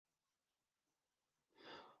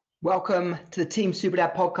Welcome to the Team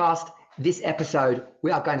Superdad podcast. This episode,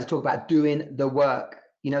 we are going to talk about doing the work.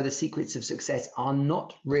 You know, the secrets of success are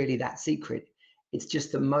not really that secret. It's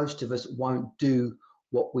just that most of us won't do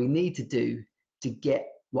what we need to do to get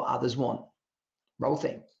what others want. Roll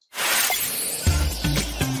thing.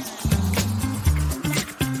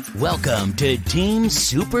 Welcome to Team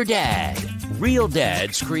Superdad. Real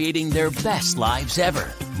dads creating their best lives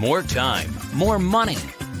ever. More time, more money,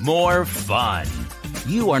 more fun.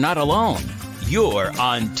 You are not alone. You're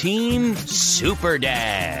on Team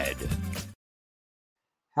Superdad.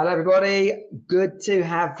 Hello, everybody. Good to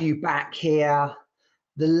have you back here.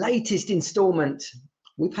 The latest installment.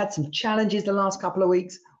 We've had some challenges the last couple of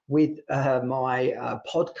weeks with my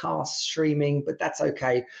podcast streaming, but that's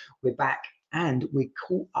okay. We're back and we're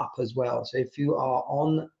caught up as well. So if you are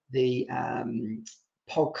on the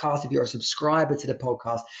podcast, if you're a subscriber to the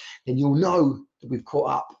podcast, then you'll know that we've caught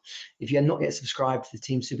up. If you're not yet subscribed to the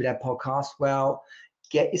Team Superdad podcast, well,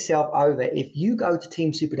 get yourself over. If you go to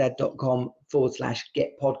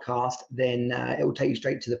teamsuperdad.com/get podcast, then it will take you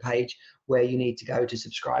straight to the page where you need to go to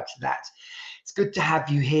subscribe to that. It's good to have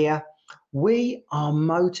you here. We are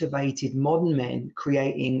motivated modern men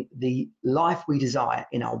creating the life we desire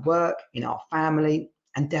in our work, in our family,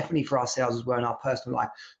 and definitely for ourselves as well in our personal life.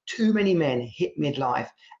 Too many men hit midlife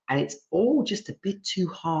and it's all just a bit too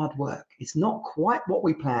hard work. It's not quite what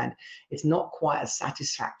we planned. It's not quite a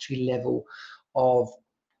satisfactory level of,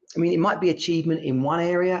 it might be achievement in one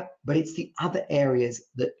area, but it's the other areas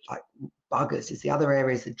that like bug us. It's the other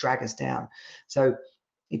areas that drag us down. So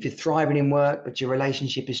if you're thriving in work, but your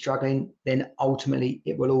relationship is struggling, then ultimately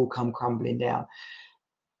it will all come crumbling down.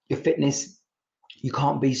 Your fitness, you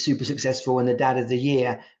can't be super successful in the dad of the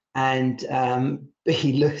year and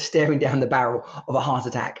be staring down the barrel of a heart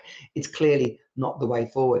attack. It's clearly not the way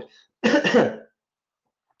forward.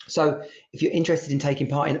 So if you're interested in taking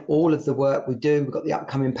part in all of the work we do, we've got the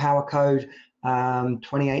upcoming Power Code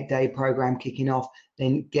 28-day program kicking off,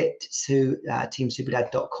 then get to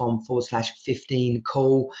teamsuperdad.com/15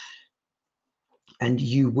 call and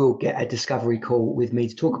you will get a discovery call with me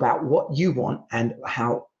to talk about what you want and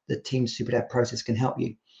how the Team Superdad process can help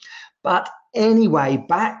you. But anyway,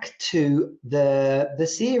 back to the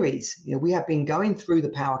series. You know, we have been going through the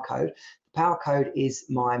Power Code. The Power Code is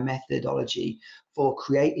my methodology for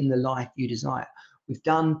creating the life you desire. We've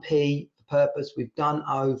done P for purpose, we've done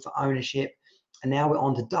O for ownership, and now we're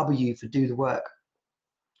on to W for do the work.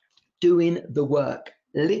 Doing the work.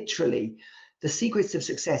 Literally, the secrets of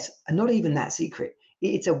success are not even that secret.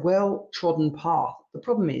 It's a well-trodden path. The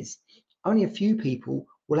problem is only a few people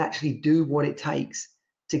will actually do what it takes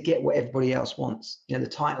to get what everybody else wants. You know, the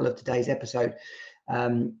title of today's episode,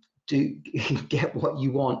 do get what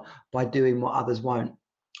you want by doing what others won't,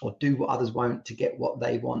 or do what others won't to get what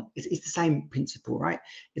they want. It's the same principle, right?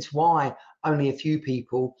 It's why only a few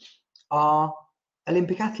people are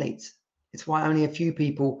Olympic athletes. It's why only a few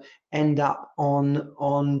people end up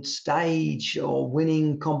on stage or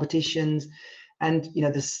winning competitions. And, you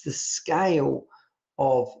know, the scale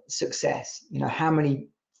of success, you know, how many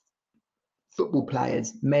football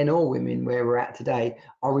players, men or women, where we're at today,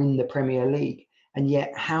 are in the Premier League. And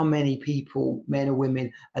yet how many people, men or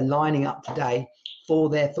women, are lining up today for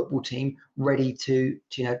their football team ready to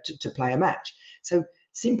play a match. So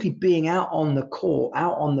simply being out on the court,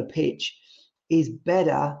 out on the pitch is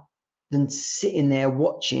better than sitting there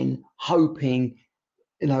watching, hoping,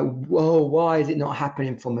 whoa, why is it not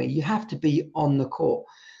happening for me? You have to be on the court.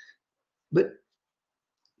 But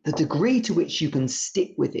the degree to which you can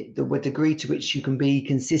stick with it, the degree to which you can be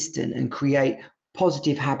consistent and create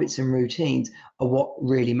positive habits and routines are what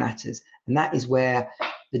really matters. And that is where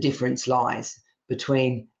the difference lies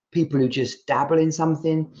between people who just dabble in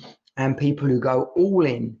something and people who go all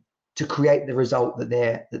in to create the result that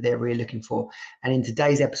they're really looking for. And in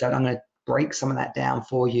today's episode, I'm going to break some of that down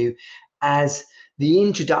for you as the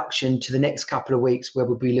introduction to the next couple of weeks, where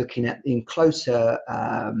we'll be looking at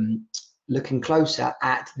looking closer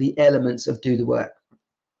at the elements of do the work.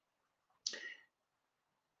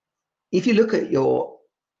 If you look at your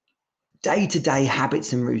day-to-day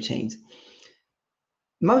habits and routines,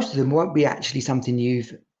 most of them won't be actually something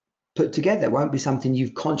you've put together, won't be something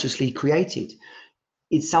you've consciously created.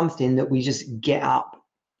 It's something that we just get up.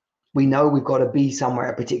 We know we've got to be somewhere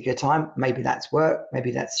at a particular time. Maybe that's work,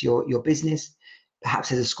 maybe that's your business. Perhaps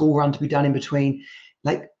there's a school run to be done in between.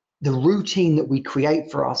 Like, the routine that we create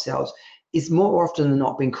for ourselves is more often than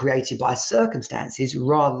not being created by circumstances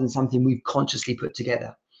rather than something we've consciously put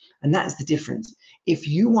together. And that's the difference. If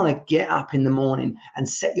you want to get up in the morning and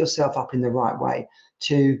set yourself up in the right way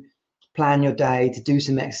to plan your day, to do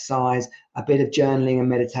some exercise, a bit of journaling and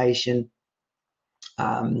meditation,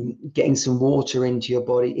 getting some water into your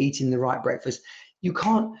body, eating the right breakfast. You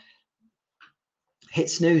can't hit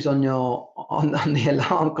snooze on the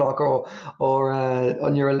alarm clock or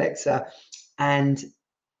on your Alexa and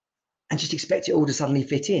just expect it all to suddenly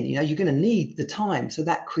fit in. You know, you're going to need the time. So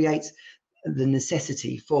that creates the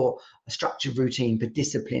necessity for a structured routine, for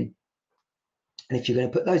discipline. And if you're going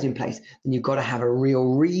to put those in place, then you've got to have a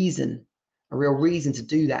real reason to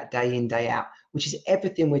do that day in, day out, which is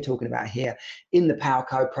everything we're talking about here in the Power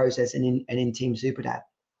Code process and in Team Superdad.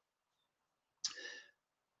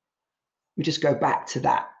 We just go back to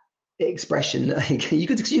that expression. You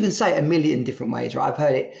can say it a million different ways, right?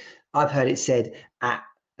 I've heard it said at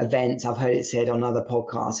events. I've heard it said on other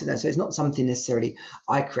podcasts. You know, so it's not something necessarily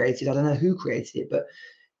I created. I don't know who created it, but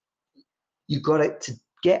you've got to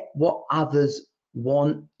get what others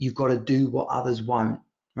want. You've got to do what others won't,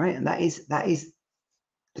 right? And that is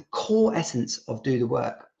the core essence of do the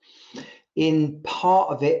work. In part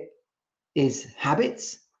of it is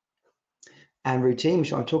habits and routine,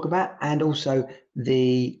 which I'll talk about, and also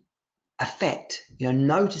the effect, you know,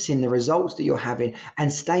 noticing the results that you're having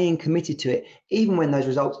and staying committed to it, even when those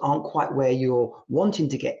results aren't quite where you're wanting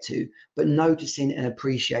to get to, but noticing and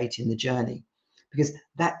appreciating the journey, because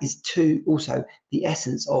that is also the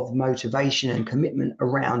essence of motivation and commitment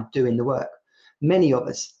around doing the work. Many of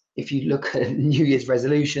us, if you look at New Year's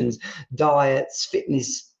resolutions, diets,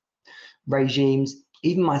 fitness regimes,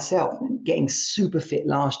 even myself getting super fit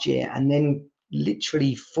last year and then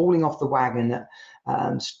literally falling off the wagon,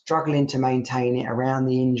 struggling to maintain it around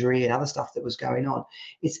the injury and other stuff that was going on.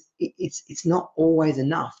 It's not always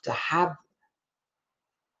enough to have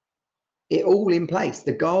it all in place.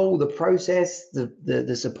 The goal, the process,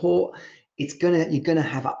 the support, you're gonna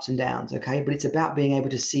have ups and downs, okay? But it's about being able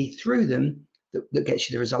to see through them that gets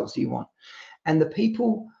you the results that you want. And the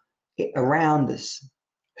people around us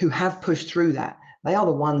who have pushed through that, they are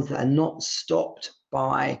the ones that are not stopped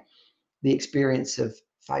by the experience of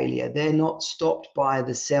failure. They're not stopped by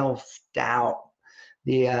the self-doubt,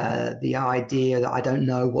 the idea that I don't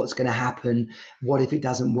know what's going to happen. What if it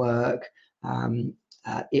doesn't work?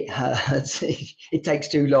 It hurts. It takes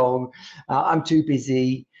too long. I'm too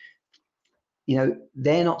busy. You know,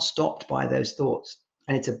 they're not stopped by those thoughts.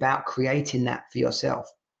 And it's about creating that for yourself.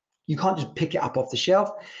 You can't just pick it up off the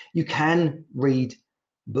shelf. You can read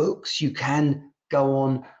books. You can go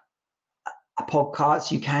on a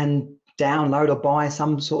podcast. You can download or buy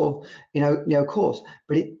some sort of course,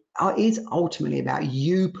 but it is ultimately about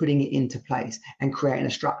you putting it into place and creating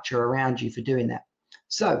a structure around you for doing that.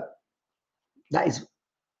 So that is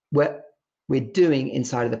what we're doing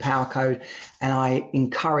inside of the Power Code, and I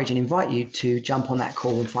encourage and invite you to jump on that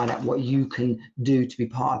call and find out what you can do to be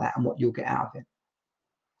part of that and what you'll get out of it.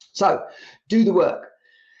 So do the work.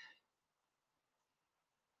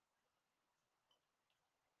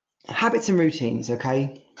 Habits and routines,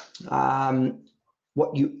 okay?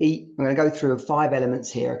 What you eat. I'm going to go through 5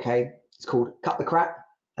 elements here, okay? It's called cut the crap.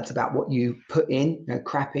 That's about what you put in,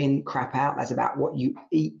 crap in, crap out. That's about what you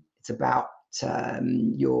eat. It's about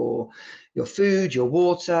your food, your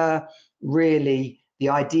water. Really, the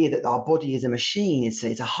idea that our body is a machine. It's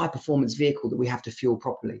a high performance vehicle that we have to fuel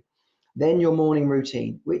properly. Then your morning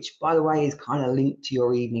routine, which by the way is kind of linked to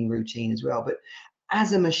your evening routine as well. But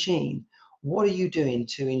as a machine, what are you doing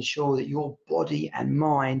to ensure that your body and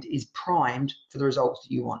mind is primed for the results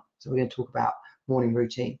that you want? So we're going to talk about morning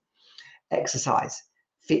routine. Exercise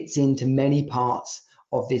fits into many parts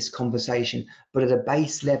of this conversation, but at a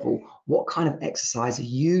base level, what kind of exercise are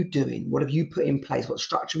you doing? What have you put in place? What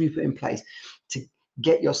structure have you put in place to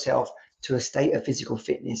get yourself to a state of physical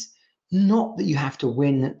fitness? Not that you have to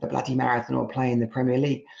win the bloody marathon or play in the Premier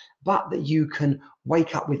League, but that you can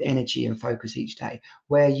wake up with energy and focus each day,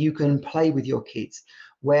 where you can play with your kids,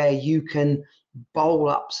 where you can bowl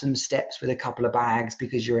up some steps with a couple of bags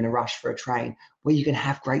because you're in a rush for a train, where you can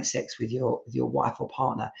have great sex with your wife or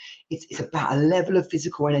partner. It's about a level of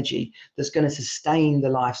physical energy that's going to sustain the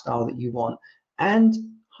lifestyle that you want. And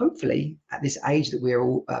hopefully at this age that we're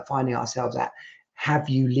all finding ourselves at, have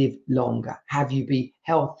you live longer? Have you be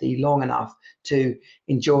healthy long enough to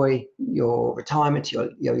enjoy your retirement,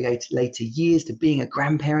 your later years, to being a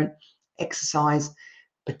grandparent? Exercise,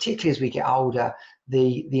 particularly as we get older,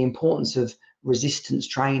 the importance of resistance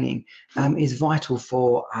training is vital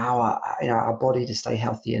for our body to stay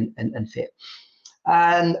healthy and fit.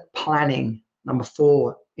 And planning, number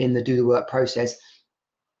 4 in the do the work process.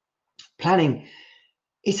 Planning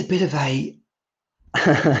is a bit of a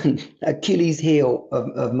Achilles heel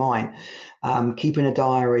of mine. Keeping a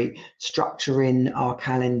diary, structuring our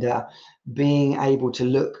calendar, being able to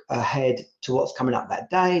look ahead to what's coming up that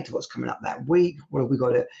day, to what's coming up that week. What have we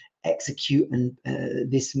got to execute and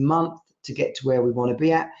this month to get to where we want to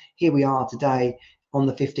be at? Here we are today on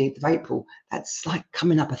the 15th of April. That's like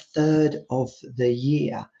coming up a third of the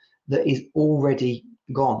year that is already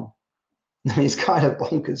gone. It's kind of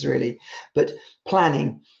bonkers, really. But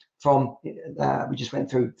planning from we just went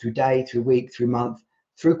through day, through week, through month,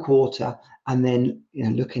 through quarter, and then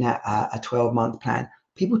looking at a 12-month plan.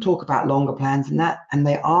 People talk about longer plans than that, and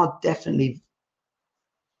they are definitely,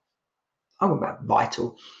 I'm about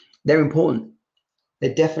vital. They're important.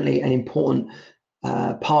 They're definitely an important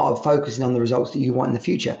part of focusing on the results that you want in the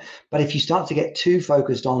future. But if you start to get too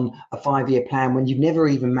focused on a 5-year plan when you've never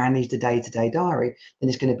even managed a day-to-day diary, then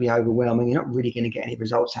it's going to be overwhelming. You're not really going to get any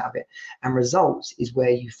results out of it. And results is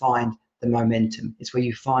where you find the momentum. It's where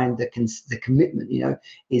you find the commitment,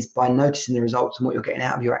 is by noticing the results and what you're getting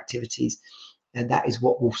out of your activities. And that is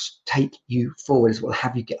what will take you forward, is what will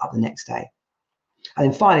have you get up the next day. And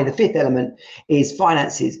then finally, the fifth element is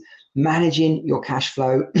finances. Managing your cash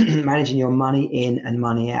flow, managing your money in and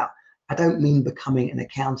money out. I don't mean becoming an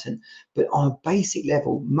accountant, but on a basic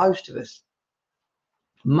level, most of us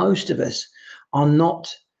are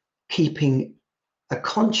not keeping a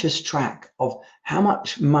conscious track of how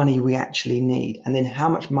much money we actually need and then how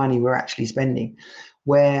much money we're actually spending.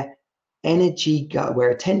 Where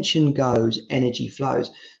attention goes, energy flows.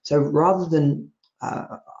 So rather than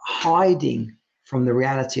hiding from the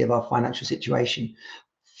reality of our financial situation,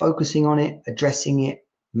 focusing on it, addressing it,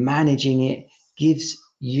 managing it gives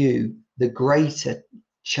you the greater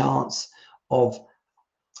chance of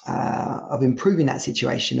improving that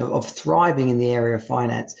situation, of thriving in the area of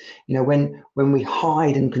finance. When we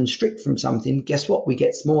hide and constrict from something, guess what? We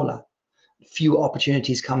get smaller. Fewer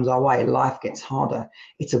opportunities comes our way. Life gets harder.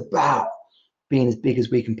 It's about being as big as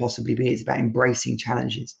we can possibly be. It's about embracing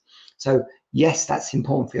challenges. So yes, that's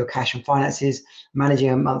important for your cash and finances, managing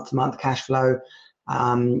a month-to-month cash flow,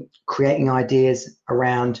 creating ideas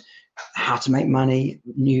around how to make money,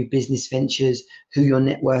 new business ventures, who you're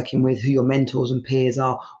networking with, who your mentors and peers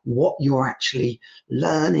are, what you're actually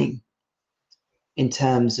learning in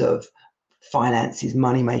terms of finances,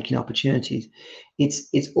 money-making opportunities.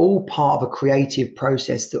 It's all part of a creative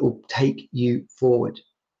process that will take you forward.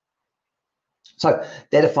 So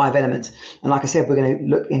they're the 5 elements. And like I said, we're going to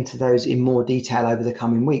look into those in more detail over the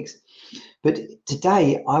coming weeks. But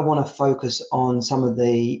today, I want to focus on some of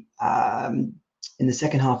the, in the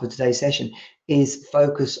second half of today's session, is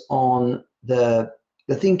focus on the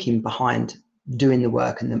thinking behind doing the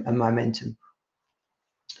work and momentum.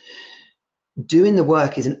 Doing the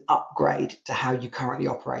work is an upgrade to how you currently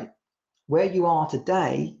operate. Where you are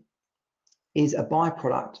today is a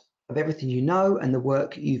byproduct of everything you know and the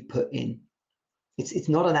work you've put in. It's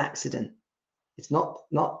not an accident. It's not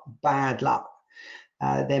bad luck.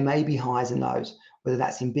 There may be highs and lows, whether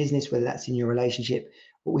that's in business, whether that's in your relationship.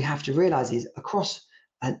 What we have to realize is across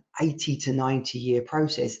an 80 to 90 year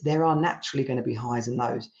process, there are naturally going to be highs and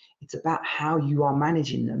lows. It's about how you are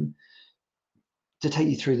managing them to take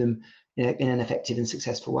you through them in an effective and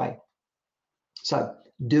successful way. So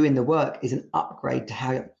doing the work is an upgrade to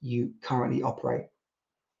how you currently operate.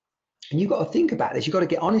 And you've got to think about this. You've got to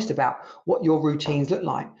get honest about what your routines look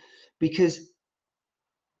like, because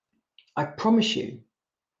I promise you,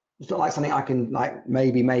 it's not like something I can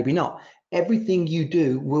maybe not. Everything you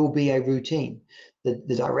do will be a routine. The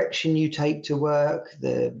direction you take to work,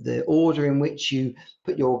 the order in which you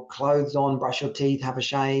put your clothes on, brush your teeth, have a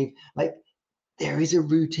shave, there is a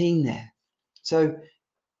routine there. So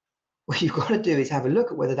what you've got to do is have a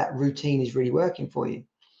look at whether that routine is really working for you.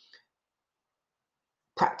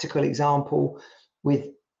 Practical example with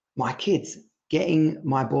my kids, getting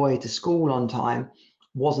my boy to school on time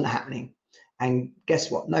wasn't happening. And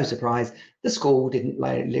guess what? No surprise, the school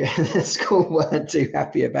the school weren't too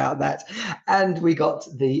happy about that. And we got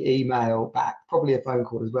the email back, probably a phone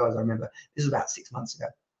call as well, as I remember. This was about 6 months ago.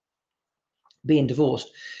 Being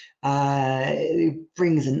divorced, it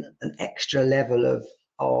brings an extra level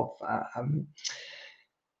of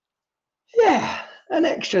an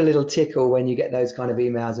extra little tickle when you get those kind of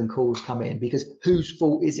emails and calls come in, because whose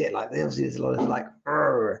fault is it? Obviously there's a lot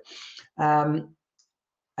of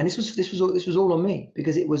and this was all on me,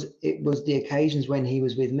 because it was the occasions when he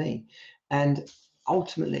was with me, and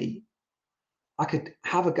ultimately I could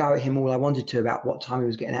have a go at him all I wanted to about what time he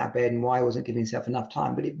was getting out of bed and why he wasn't giving himself enough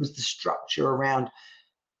time, but it was the structure around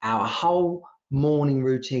our whole morning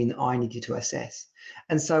routine that I needed to assess.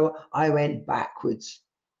 And so I went backwards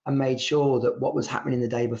and made sure that what was happening the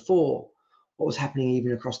day before what was happening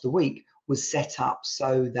even across the week was set up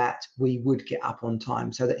so that we would get up on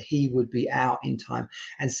time, so that he would be out in time,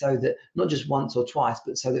 and so that not just once or twice,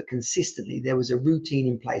 but so that consistently there was a routine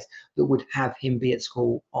in place that would have him be at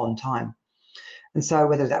school on time. And so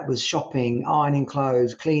whether that was shopping, ironing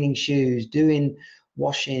clothes, cleaning shoes, doing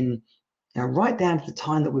washing, right down to the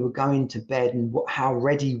time that we were going to bed and how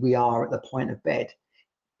ready we are at the point of bed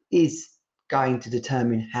is going to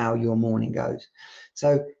determine how your morning goes.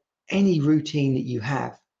 So any routine that you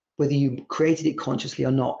have, whether you created it consciously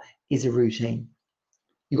or not, is a routine.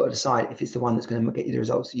 You've got to decide if it's the one that's going to get you the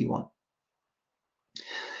results that you want.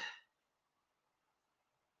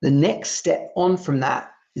 The next step on from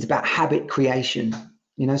that is about habit creation.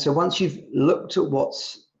 So once you've looked at what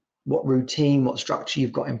routine, what structure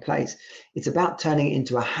you've got in place, it's about turning it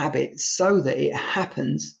into a habit so that it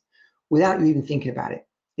happens without you even thinking about it.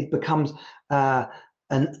 It becomes an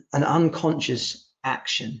unconscious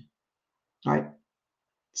action, right?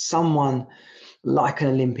 Someone like an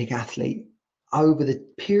Olympic athlete, over the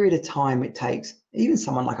period of time it takes, even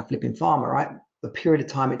someone like a flipping farmer, right? The period of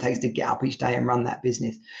time it takes to get up each day and run that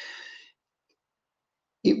business.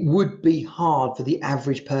 It would be hard for the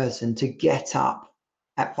average person to get up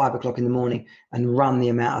at 5 o'clock in the morning and run the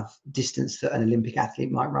amount of distance that an Olympic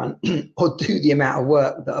athlete might run, or do the amount of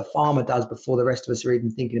work that a farmer does before the rest of us are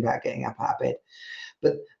even thinking about getting up out of bed.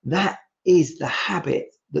 But that is the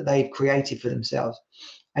habit that they've created for themselves.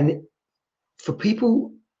 And for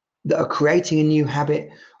people that are creating a new habit,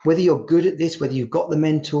 whether you're good at this, whether you've got the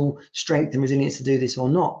mental strength and resilience to do this or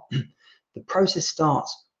not, the process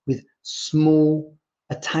starts with small,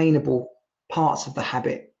 attainable parts of the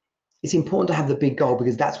habit. It's important to have the big goal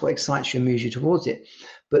because that's what excites you and moves you towards it.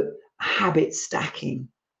 But habit stacking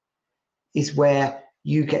is where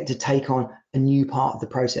you get to take on a new part of the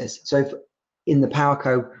process. So if in the Power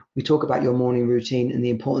Code, we talk about your morning routine and the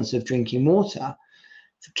importance of drinking water,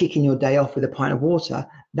 so kicking your day off with a pint of water,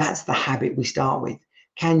 that's the habit we start with.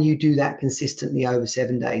 Can you do that consistently over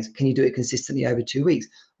 7 days? Can you do it consistently over 2 weeks?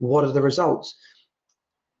 What are the results?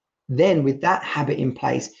 Then with that habit in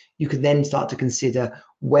place, you can then start to consider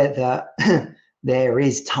whether there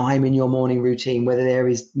is time in your morning routine, whether there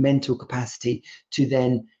is mental capacity to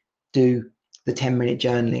then do the 10-minute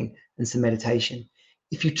journaling and some meditation.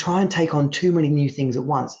 If you try and take on too many new things at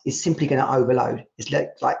once, it's simply going to overload. It's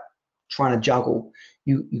like trying to juggle.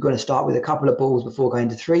 You've got to start with a couple of balls before going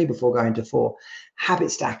to 3, before going to 4.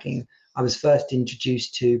 Habit stacking, I was first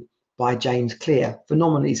introduced to by James Clear,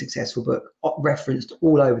 phenomenally successful book, referenced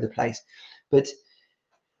all over the place. But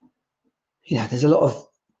there's a lot of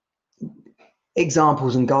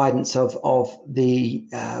examples and guidance of the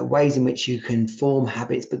ways in which you can form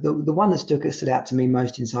habits. But the one that stood out to me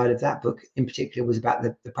most inside of that book in particular was about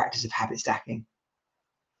the practice of habit stacking.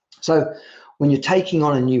 So when you're taking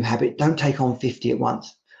on a new habit, don't take on 50 at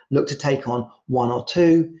once. Look to take on 1 or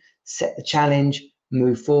 2, set the challenge,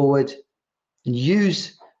 move forward, and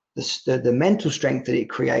use the mental strength that it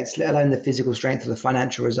creates, let alone the physical strength or the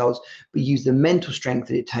financial results, but use the mental strength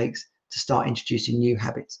that it takes to start introducing new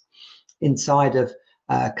habits. Inside of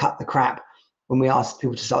Cut the Crap, when we ask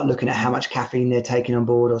people to start looking at how much caffeine they're taking on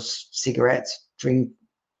board, or cigarettes, drink,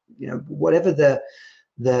 whatever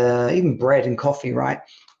the even bread and coffee, right?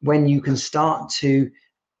 When you can start to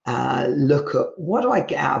look at what do I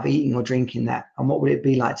get out of eating or drinking that, and what would it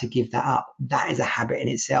be like to give that up? That is a habit in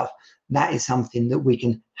itself. That is something that we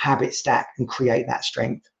can habit stack and create that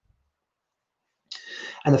strength.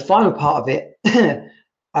 And the final part of it,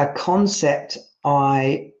 a concept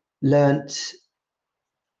I learnt,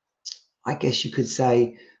 I guess you could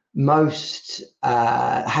say, most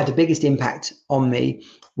had the biggest impact on me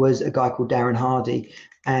was a guy called Darren Hardy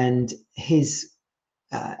and his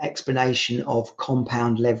explanation of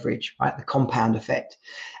compound leverage, right? The compound effect.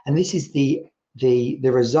 And this is the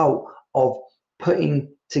result of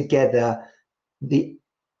putting together the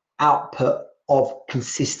output of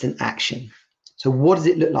consistent action. So what does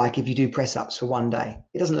it look like if you do press ups for 1 day?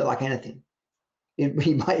 It doesn't look like anything.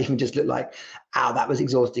 It might even just look like, ow, that was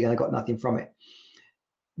exhausting and I got nothing from it.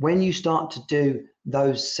 When you start to do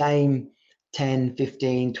those same 10,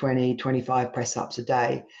 15, 20, 25 press ups a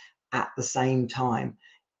day at the same time,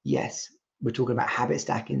 yes, we're talking about habit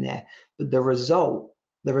stacking there, but the result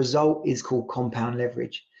is called compound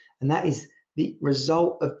leverage. And that is the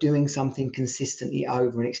result of doing something consistently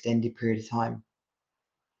over an extended period of time.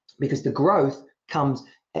 Because the growth comes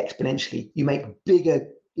exponentially. You make bigger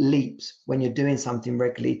leaps when you're doing something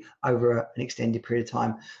regularly over an extended period of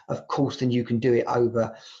time, of course, than you can do it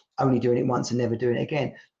over only doing it once and never doing it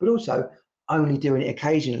again, but also only doing it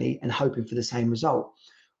occasionally and hoping for the same result,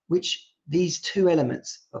 which these two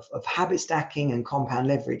elements of habit stacking and compound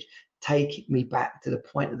leverage take me back to the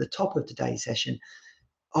point at the top of today's session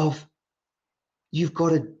of you've got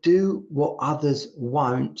to do what others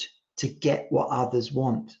won't to get what others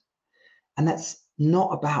want. And that's not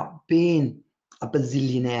about being a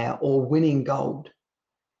bazillionaire or winning gold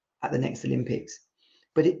at the next Olympics,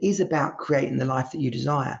 but it is about creating the life that you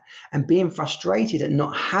desire and being frustrated at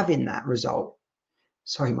not having that result.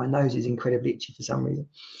 Sorry, my nose is incredibly itchy for some reason.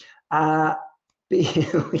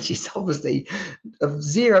 Which is obviously of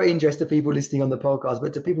zero interest to people listening on the podcast,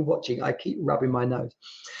 but to people watching, I keep rubbing my nose.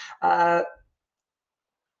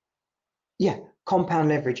 Yeah, compound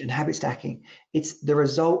leverage and habit stacking. It's the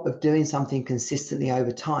result of doing something consistently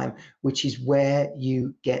over time, which is where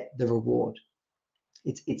you get the reward.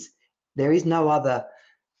 There is no other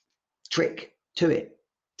trick to it.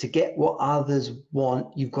 To get what others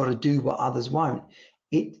want, you've got to do what others won't.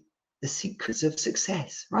 The secrets of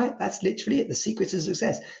success, right? That's literally it. The secrets of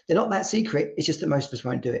success. They're not that secret. It's just that most of us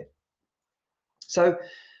won't do it. So,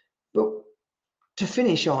 but to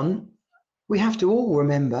finish on, we have to all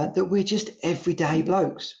remember that we're just everyday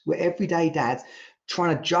blokes. We're everyday dads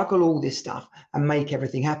trying to juggle all this stuff and make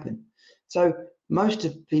everything happen. So most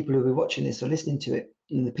of the people who are watching this or listening to it,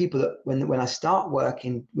 and the people that when I start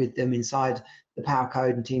working with them inside the Power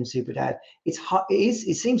Code and Team Super Dad, it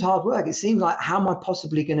seems hard work. It seems like, how am I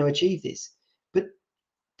possibly going to achieve this? But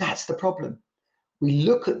that's the problem. We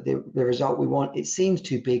look at the result we want, it seems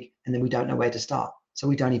too big, and then we don't know where to start. So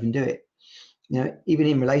we don't even do it. You know, even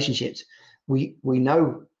in relationships, we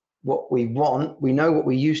know what we want, we know what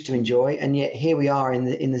we used to enjoy, and yet here we are in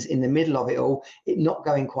the middle of it all, it not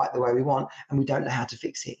going quite the way we want, and we don't know how to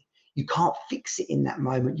fix it. You can't fix it in that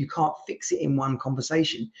moment. You can't fix it in one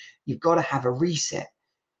conversation. You've got to have a reset.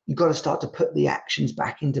 You've got to start to put the actions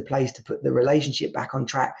back into place, to put the relationship back on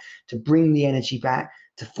track, to bring the energy back,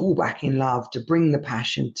 to fall back in love, to bring the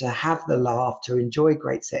passion, to have the laugh, to enjoy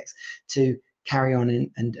great sex, to carry on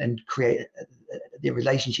and create the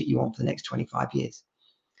relationship you want for the next 25 years.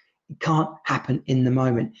 It can't happen in the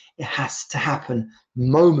moment. It has to happen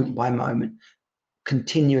moment by moment,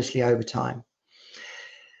 continuously over time.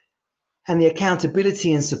 And the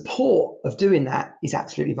accountability and support of doing that is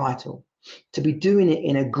absolutely vital. To be doing it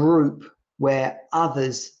in a group where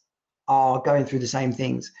others are going through the same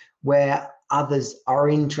things, where others are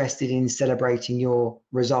interested in celebrating your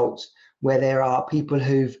results, where there are people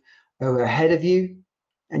who are ahead of you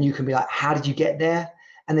and you can be like, how did you get there?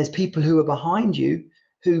 And there's people who are behind you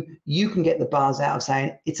who you can get the buzz out of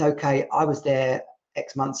saying, it's okay, I was there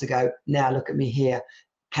X months ago, now look at me here,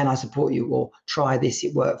 can I support you? Or try this,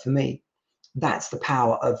 it worked for me. That's the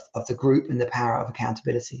power of the group and the power of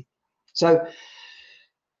accountability. So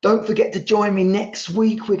don't forget to join me next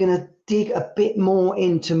week. We're going to dig a bit more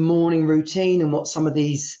into morning routine and what some of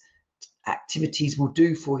these activities will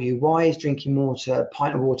do for you. Why is drinking water, a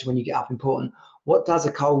pint of water when you get up, important? What does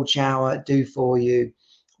a cold shower do for you?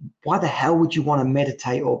 Why the hell would you want to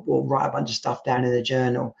meditate or write a bunch of stuff down in a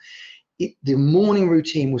journal? The morning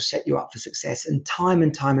routine will set you up for success. And time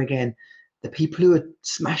again, the people who are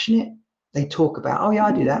smashing it, they talk about, oh yeah,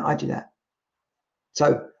 I do that.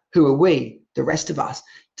 So who are we, the rest of us,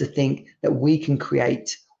 to think that we can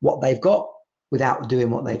create what they've got without doing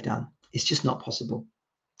what they've done? It's just not possible.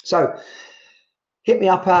 So hit me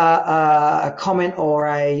up a comment or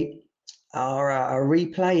a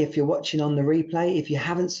replay if you're watching on the replay. If you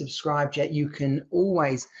haven't subscribed yet, you can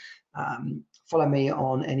always follow me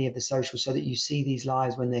on any of the socials so that you see these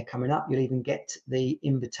lives when they're coming up. You'll even get the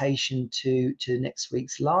invitation to next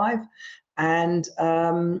week's live. And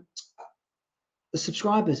the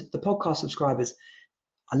subscribers, the podcast subscribers,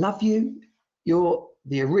 I love you. You're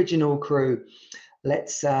the original crew.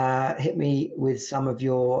 Let's hit me with some of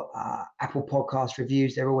your Apple Podcast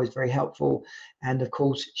reviews. They're always very helpful. And of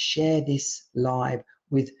course, share this live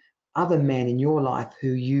with other men in your life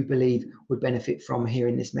who you believe would benefit from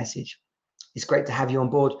hearing this message. It's great to have you on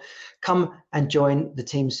board. Come and join the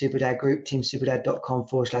Team Superdad group,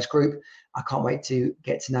 teamsuperdad.com/group. I can't wait to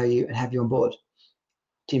get to know you and have you on board.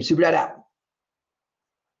 Team Superdad out.